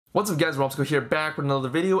What's up guys, Romsicle here, back with another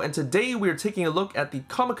video, and today we are taking a look at the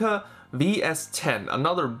Comica VS-10,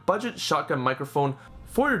 another budget shotgun microphone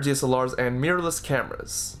for your DSLRs and mirrorless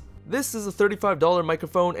cameras. This is a $35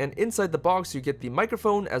 microphone, and inside the box you get the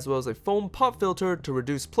microphone as well as a foam pop filter to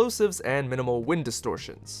reduce plosives and minimal wind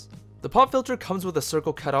distortions. The pop filter comes with a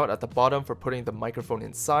circle cutout at the bottom for putting the microphone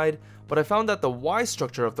inside, but I found that the Y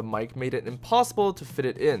structure of the mic made it impossible to fit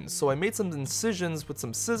it in, so I made some incisions with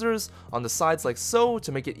some scissors on the sides like so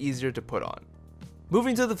to make it easier to put on.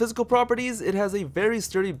 Moving to the physical properties, it has a very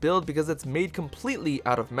sturdy build because it's made completely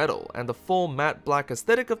out of metal, and the full matte black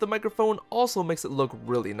aesthetic of the microphone also makes it look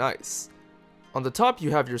really nice. On the top you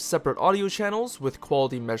have your separate audio channels with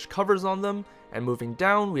quality mesh covers on them, and moving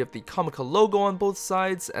down we have the Comica logo on both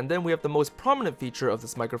sides, and then we have the most prominent feature of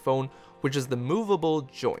this microphone, which is the movable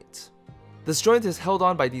joint. This joint is held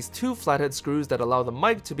on by these two flathead screws that allow the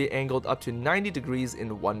mic to be angled up to 90 degrees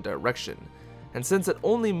in one direction. And since it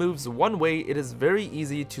only moves one way, it is very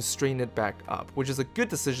easy to straighten it back up, which is a good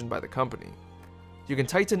decision by the company. You can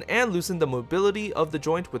tighten and loosen the mobility of the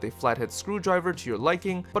joint with a flathead screwdriver to your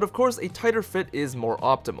liking, but of course a tighter fit is more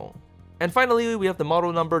optimal. And finally, we have the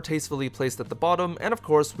model number tastefully placed at the bottom, and of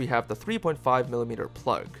course we have the 3.5mm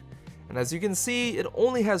plug. And as you can see, it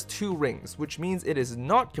only has two rings, which means it is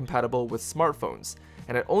not compatible with smartphones,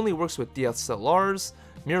 and it only works with DSLRs,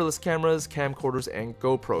 mirrorless cameras, camcorders, and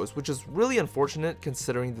GoPros, which is really unfortunate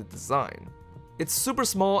considering the design. It's super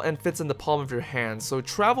small and fits in the palm of your hand, so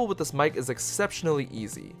travel with this mic is exceptionally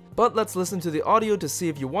easy. But let's listen to the audio to see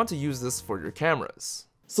if you want to use this for your cameras.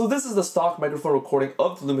 So this is the stock microphone recording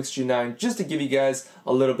of the Lumix G9, just to give you guys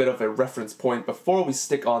a little bit of a reference point before we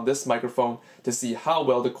stick on this microphone to see how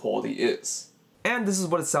well the quality is. And this is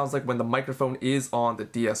what it sounds like when the microphone is on the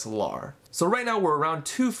DSLR. So right now we're around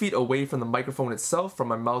 2 feet away from the microphone itself, from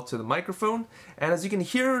my mouth to the microphone, and as you can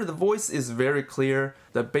hear, the voice is very clear.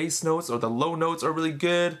 The bass notes or the low notes are really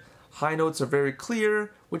good, high notes are very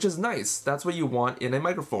clear, which is nice. That's what you want in a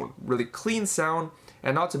microphone, really clean sound,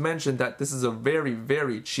 and not to mention that this is a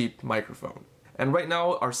very cheap microphone. And right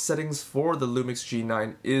now our settings for the Lumix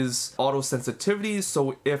G9 is auto sensitivity,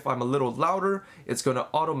 so if I'm a little louder, it's going to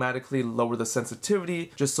automatically lower the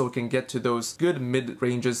sensitivity just so it can get to those good mid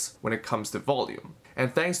ranges when it comes to volume.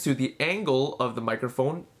 And thanks to the angle of the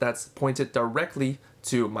microphone that's pointed directly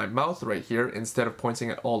to my mouth right here instead of pointing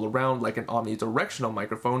it all around like an omnidirectional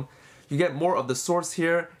microphone, you get more of the source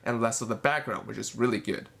here and less of the background, which is really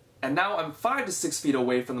good. And now I'm 5 to 6 feet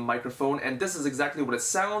away from the microphone, and this is exactly what it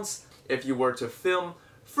sounds if you were to film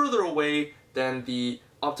further away than the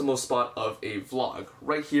optimal spot of a vlog.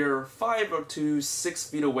 Right here, 5 to 6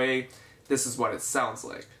 feet away, this is what it sounds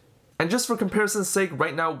like. And just for comparison's sake,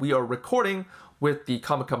 right now we are recording with the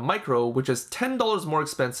Comica Micro, which is $10 more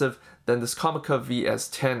expensive than this Comica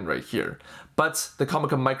VS-10 right here. But the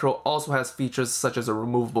Comica Micro also has features such as a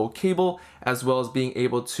removable cable, as well as being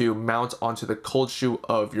able to mount onto the cold shoe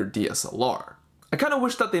of your DSLR. I kind of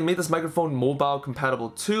wish that they made this microphone mobile compatible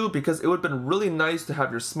too, because it would have been really nice to have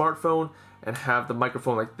your smartphone and have the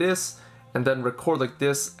microphone like this, and then record like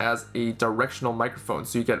this as a directional microphone,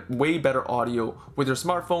 so you get way better audio with your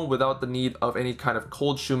smartphone without the need of any kind of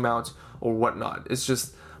cold shoe mount or whatnot. It's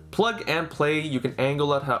just plug and play, you can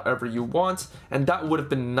angle it however you want, and that would have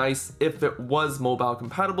been nice if it was mobile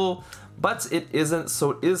compatible, but it isn't,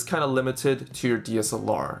 so it is kind of limited to your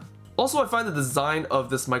DSLR. Also, I find the design of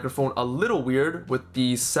this microphone a little weird with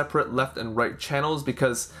the separate left and right channels,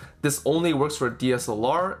 because this only works for a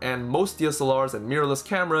DSLR, and most DSLRs and mirrorless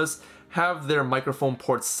cameras have their microphone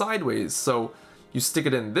port sideways, so you stick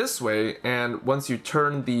it in this way, and once you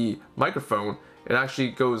turn the microphone, it actually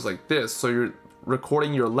goes like this, so you're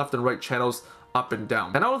recording your left and right channels up and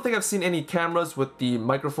down. And I don't think I've seen any cameras with the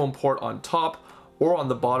microphone port on top or on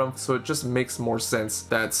the bottom, so it just makes more sense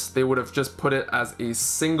that they would have just put it as a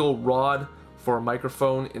single rod for a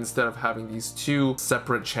microphone instead of having these two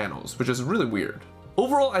separate channels, which is really weird.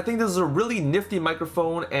 Overall, I think this is a really nifty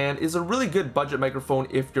microphone and is a really good budget microphone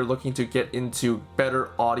if you're looking to get into better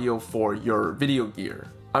audio for your video gear.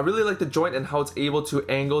 I really like the joint and how it's able to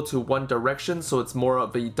angle to one direction, so it's more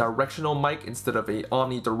of a directional mic instead of a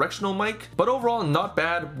omnidirectional mic. But overall, not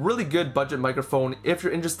bad, really good budget microphone. If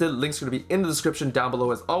you're interested, links are going to be in the description down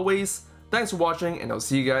below as always. Thanks for watching, and I'll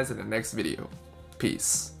see you guys in the next video.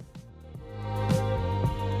 Peace.